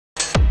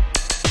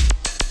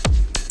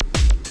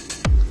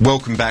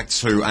Welcome back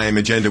to AM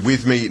Agenda.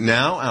 With me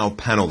now, our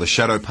panel, the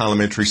Shadow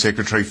Parliamentary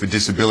Secretary for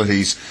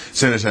Disabilities,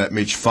 Senator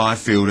Mitch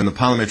Fifield, and the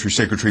Parliamentary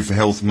Secretary for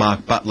Health,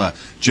 Mark Butler.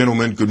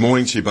 Gentlemen, good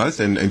morning to you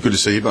both, and good to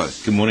see you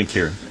both. Good morning,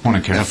 Kieran.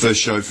 Morning, Kieran. Our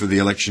first show for the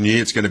election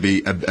year. It's going to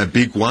be a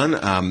big one.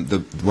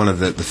 One of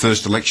the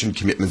first election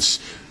commitments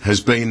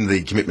has been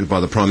the commitment by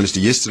the Prime Minister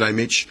yesterday,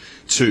 Mitch,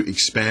 to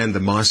expand the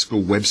My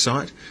School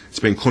website. It's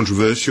been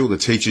controversial. The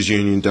Teachers'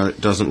 Union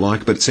doesn't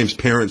like it, but it seems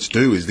parents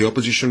do. Is the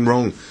opposition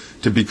wrong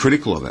to be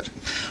critical of it?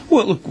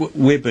 Well, look,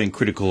 we're being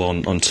critical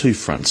on two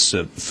fronts.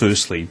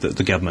 Firstly, that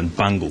the government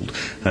bungled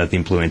the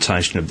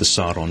implementation of the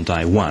site on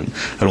day one,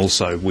 and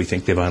also we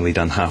think they've only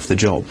done half the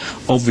job.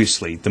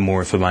 Obviously, the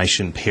more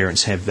information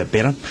parents have, the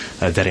better.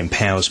 That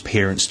empowers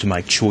parents to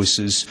make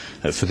choices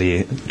for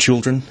their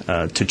children,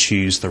 to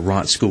choose the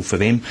right school for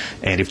them,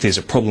 and if there's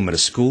a problem at a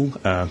school,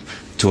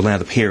 to allow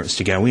the parents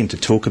to go in to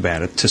talk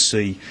about it to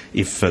see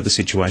if the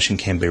situation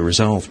can be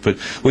resolved. But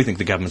we think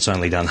the government's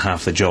only done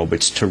half the job.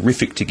 It's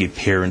terrific to give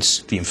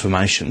parents the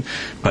information,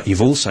 but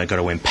you've also got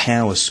to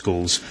empower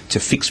schools to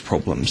fix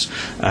problems.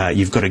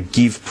 You've got to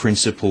give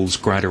principals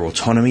greater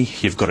autonomy.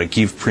 You've got to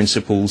give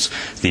principals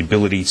the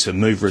ability to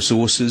move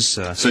resources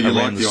So you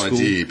like the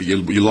idea, but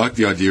you like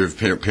the idea of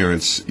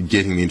parents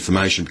getting the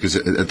information, because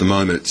at the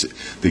moment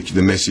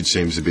the message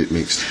seems a bit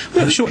mixed.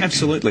 Well, sure,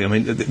 absolutely. I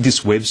mean,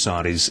 this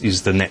website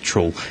is the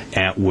natural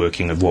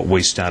outworking of what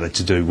we started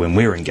to do when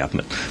we were in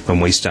government, when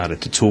we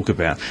started to talk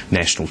about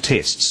national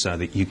tests, so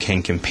that you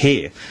can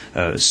compare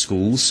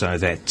schools, so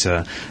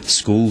that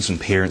schools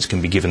and parents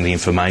can be given the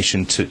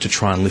information to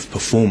try and lift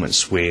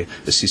performance where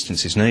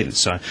assistance is needed.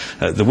 So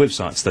the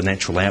website's the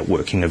natural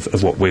outworking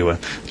of what we were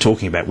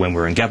talking about when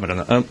we were in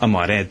government. And I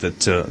might add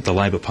that the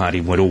Labor Party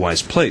weren't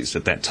always pleased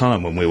at that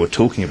time when we were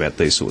talking about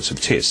these sorts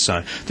of tests.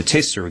 So the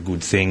tests are a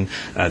good thing,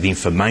 the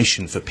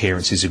information for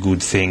parents is a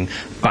good thing,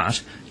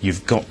 but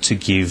you've got to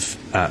give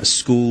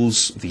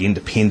schools the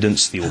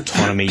independence, the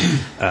autonomy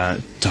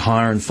to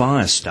hire and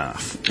fire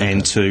staff,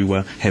 and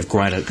to have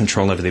greater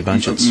control over their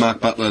budgets. Mark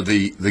Butler,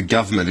 the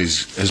government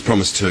has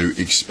promised to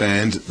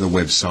expand the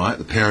website.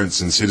 The Parents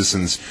and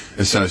Citizens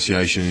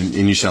Association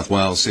in New South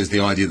Wales says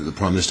the idea that the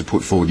Prime Minister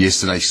put forward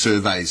yesterday,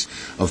 surveys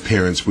of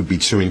parents, would be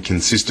too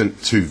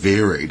inconsistent, too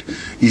varied.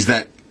 Is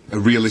that a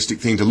realistic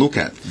thing to look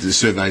at, the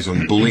surveys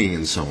on bullying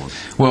and so on?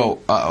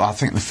 Well, I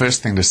think the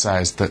first thing to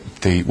say is that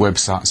the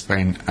website's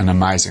been an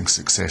amazing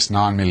success.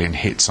 9 million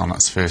hits on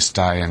its first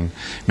day and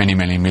many,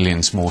 many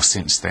millions more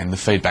since then. The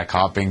feedback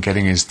I've been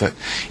getting is that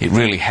it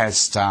really has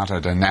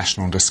started a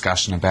national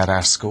discussion about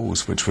our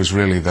schools, which was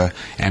really the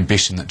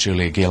ambition that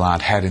Julia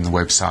Gillard had in the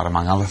website,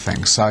 among other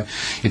things. So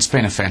it's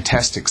been a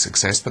fantastic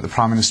success, but the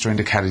Prime Minister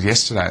indicated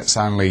yesterday it's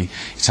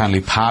only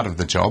part of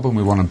the job, and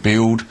we want to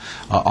build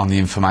on the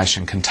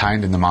information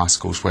contained in the My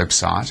School's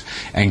website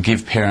and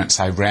give parents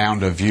a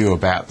rounder view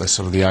about the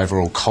sort of the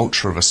overall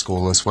culture of a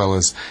school, as well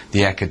as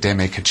the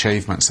academic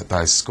achievements at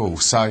those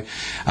schools. So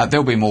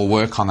there'll be more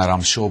work on that,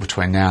 I'm sure,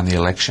 between now and the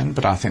election,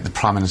 but I think the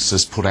Prime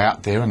Minister's put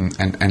out there,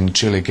 and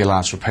Julia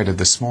Gillard's repeated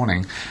this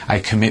morning, a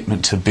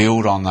commitment to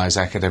build on those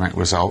academic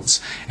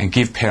results and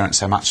give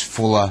parents a much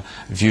fuller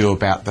view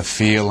about the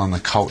feel and the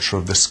culture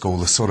of the school,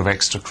 the sort of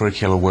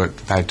extracurricular work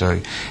that they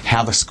do,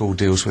 how the school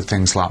deals with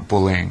things like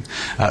bullying,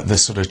 the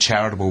sort of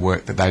charitable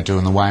work that they do,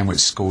 and the way in which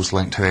schools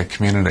link to their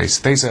communities.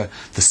 These are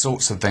the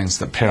sorts of things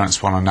that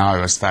parents want to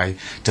know as they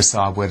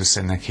decide where to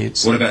send their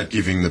kids. What about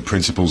giving the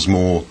principals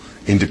more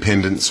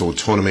independence,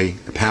 autonomy,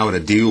 power to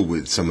deal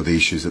with some of the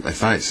issues that they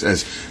face,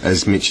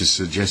 as Mitch is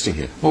suggesting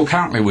here? Well,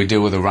 currently we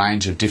deal with a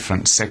range of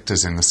different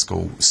sectors in the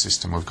school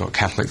system. We've got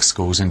Catholic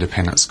schools,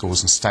 independent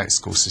schools, and state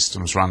school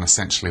systems run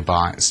essentially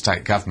by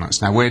state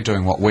governments. Now, we're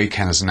doing what we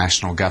can as a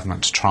national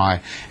government to try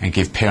and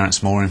give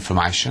parents more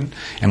information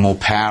and more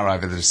power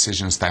over the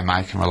decisions they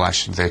make in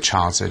relation to their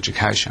child's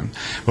education.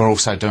 We're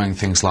also doing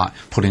things like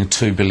putting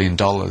 $2 billion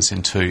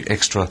into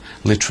extra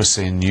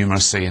literacy and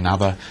numeracy and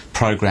other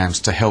programs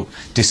to help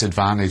disadvantaged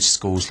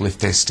schools lift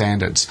their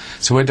standards.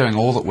 So we're doing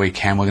all that we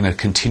can. We're going to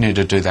continue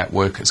to do that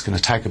work. It's going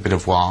to take a bit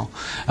of while,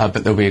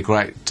 but there'll be a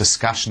great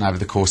discussion over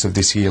the course of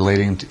this year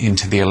leading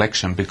into the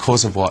election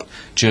because of what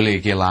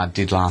Julia Gillard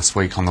did last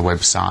week on the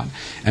website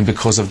and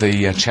because of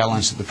the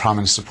challenge that the Prime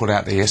Minister put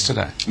out there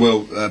yesterday.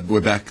 Well,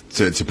 we're back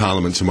to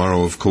Parliament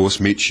tomorrow, of course.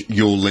 Mitch,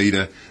 your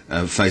leader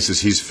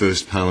faces his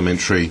first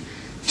parliamentary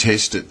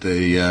test at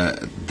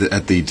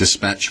the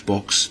dispatch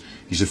box.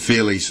 He's a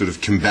fairly sort of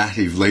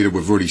combative leader.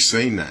 We've already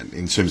seen that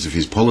in terms of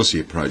his policy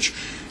approach.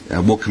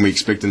 What can we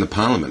expect in the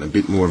Parliament? A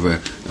bit more of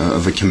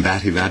a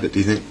combative Abbott, do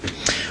you think?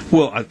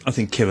 Well, I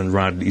think Kevin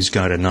Rudd is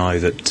going to know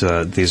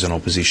that there's an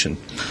opposition.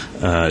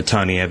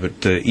 Tony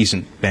Abbott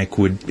isn't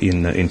backward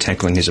in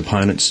tackling his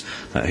opponents.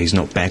 He's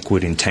not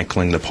backward in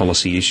tackling the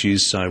policy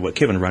issues. So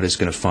Kevin Rudd is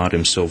going to find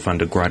himself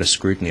under greater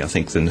scrutiny, I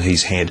think, than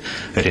he's had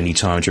at any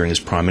time during his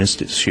prime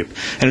ministership.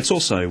 And it's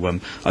also,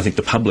 I think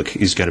the public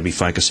is going to be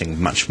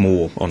focusing much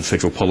more on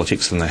federal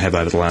politics than they have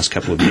over the last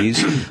couple of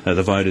years.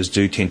 The voters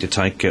do tend to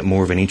take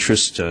more of an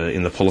interest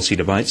in the policy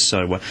debates.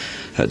 So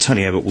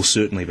Tony Abbott will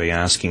certainly be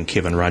asking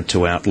Kevin Rudd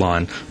to outline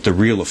outline the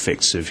real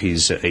effects of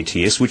his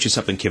ETS, which is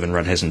something Kevin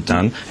Rudd hasn't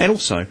done, and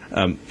also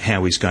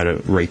how he's going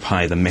to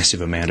repay the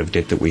massive amount of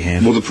debt that we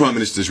have. Well, the Prime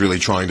Minister's really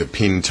trying to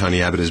pin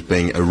Tony Abbott as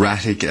being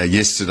erratic.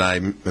 Yesterday,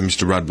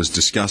 Mr Rudd was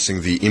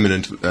discussing the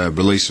imminent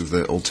release of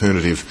the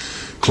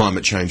alternative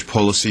climate change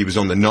policy. He was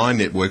on the 9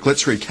 network.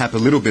 Let's recap a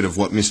little bit of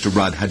what Mr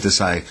Rudd had to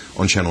say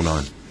on Channel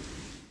 9.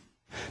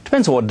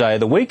 Depends on what day of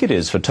the week it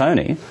is for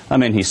Tony. I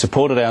mean, he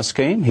supported our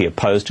scheme, he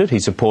opposed it, he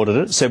supported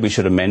it, said we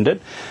should amend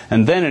it,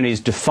 and then in his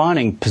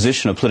defining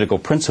position of political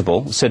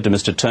principle said to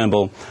Mr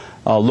Turnbull,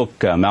 oh,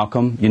 look,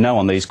 Malcolm, you know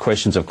on these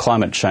questions of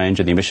climate change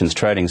and the emissions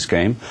trading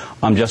scheme,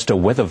 I'm just a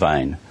weather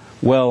vane.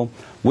 Well,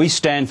 we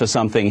stand for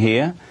something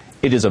here.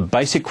 It is a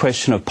basic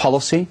question of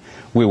policy.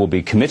 We will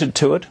be committed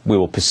to it, we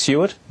will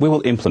pursue it, we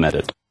will implement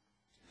it.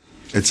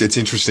 It's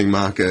interesting,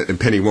 Mark, and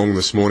Penny Wong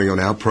this morning on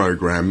our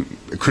program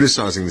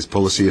criticising this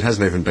policy. It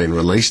hasn't even been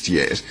released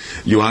yet.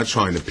 You are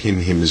trying to pin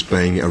him as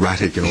being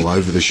erratic and all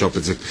over the shop.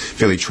 It's a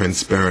fairly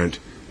transparent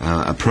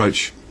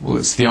approach. Well,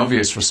 it's the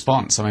obvious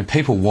response. I mean,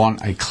 people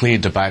want a clear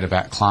debate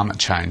about climate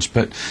change,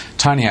 but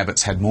Tony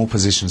Abbott's had more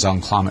positions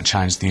on climate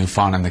change than you'll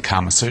find in the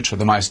Kama Sutra,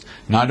 the most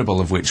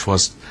notable of which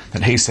was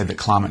that he said that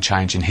climate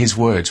change, in his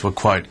words, were,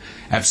 quote,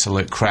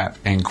 absolute crap,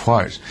 end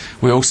quote.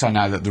 We also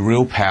know that the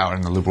real power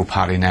in the Liberal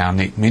Party now,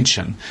 Nick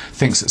Minchin,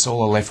 thinks it's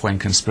all a left-wing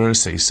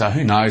conspiracy, so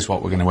who knows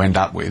what we're going to end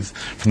up with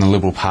from the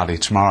Liberal Party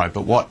tomorrow.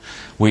 But what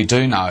we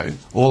do know,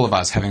 all of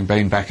us having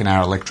been back in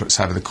our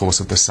electorates over the course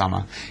of the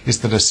summer,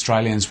 is that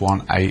Australians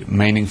want a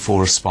meaningful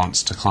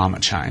response to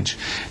climate change.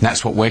 And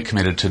that's what we're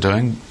committed to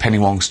doing. Penny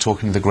Wong's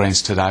talking to the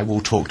Greens today. We'll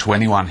talk to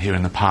anyone here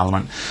in the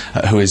Parliament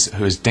who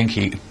is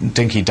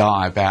dinky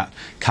die about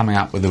coming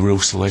up with a real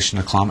solution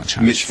to climate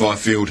change. Mitch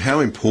Fifield, how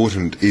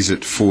important is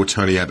it for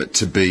Tony Abbott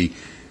to be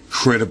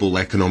credible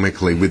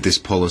economically with this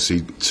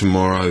policy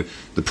tomorrow?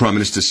 The Prime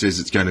Minister says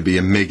it's going to be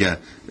a mega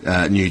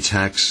new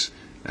tax.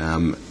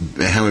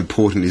 How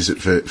important is it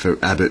for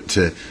Abbott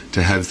to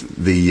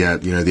have the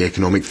the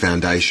economic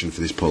foundation for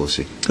this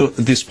policy?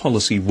 This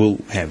policy will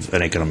have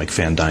an economic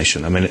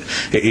foundation. I mean,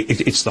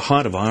 it's the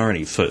height of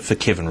irony for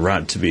Kevin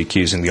Rudd to be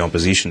accusing the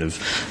opposition of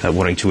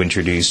wanting to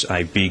introduce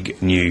a big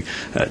new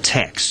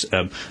tax.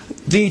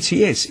 The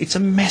ETS, it's a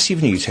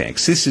massive new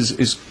tax. This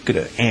is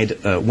going to add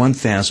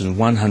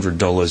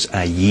 $1,100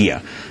 a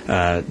year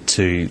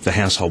to the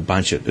household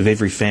budget of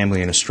every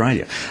family in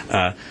Australia.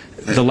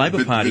 The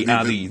Labor Party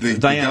are the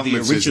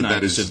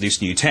originators of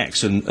this new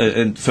tax,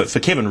 and for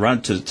Kevin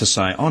Rudd to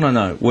say, oh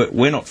no,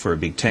 we're not for a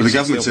big tax. But the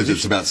government says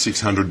it's about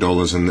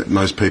 $600, and that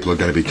most people are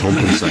going to be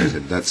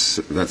compensated. that's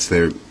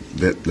their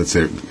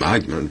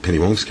argument in Penny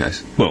Wong's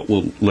case. Well,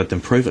 we'll let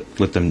them prove it.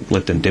 Let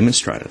them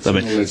demonstrate it.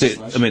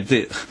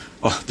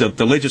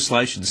 The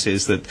legislation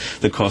says that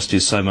the cost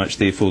is so much,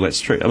 therefore that's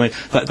true. I mean,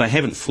 they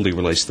haven't fully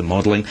released the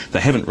modelling. They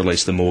haven't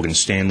released the Morgan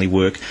Stanley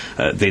work.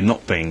 They're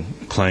not being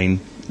clean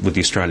with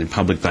the Australian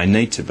public. They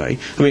need to be.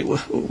 I mean,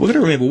 we've got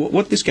to remember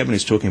what this government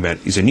is talking about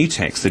is a new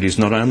tax that is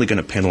not only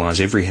going to penalise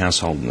every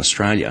household in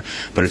Australia,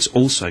 but it's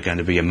also going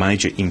to be a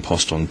major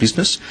impost on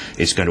business.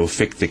 It's going to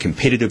affect the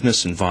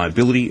competitiveness and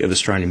viability of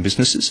Australian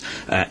businesses,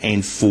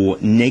 and for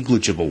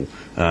negligible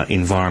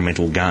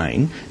environmental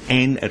gain,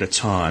 and at a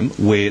time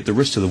where the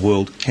rest of the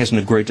world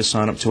hasn't agreed to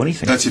sign up to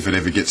anything. That's if it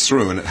ever gets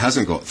through, and it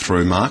hasn't got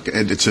through, Mark.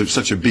 And it's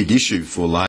such a big issue for Labor.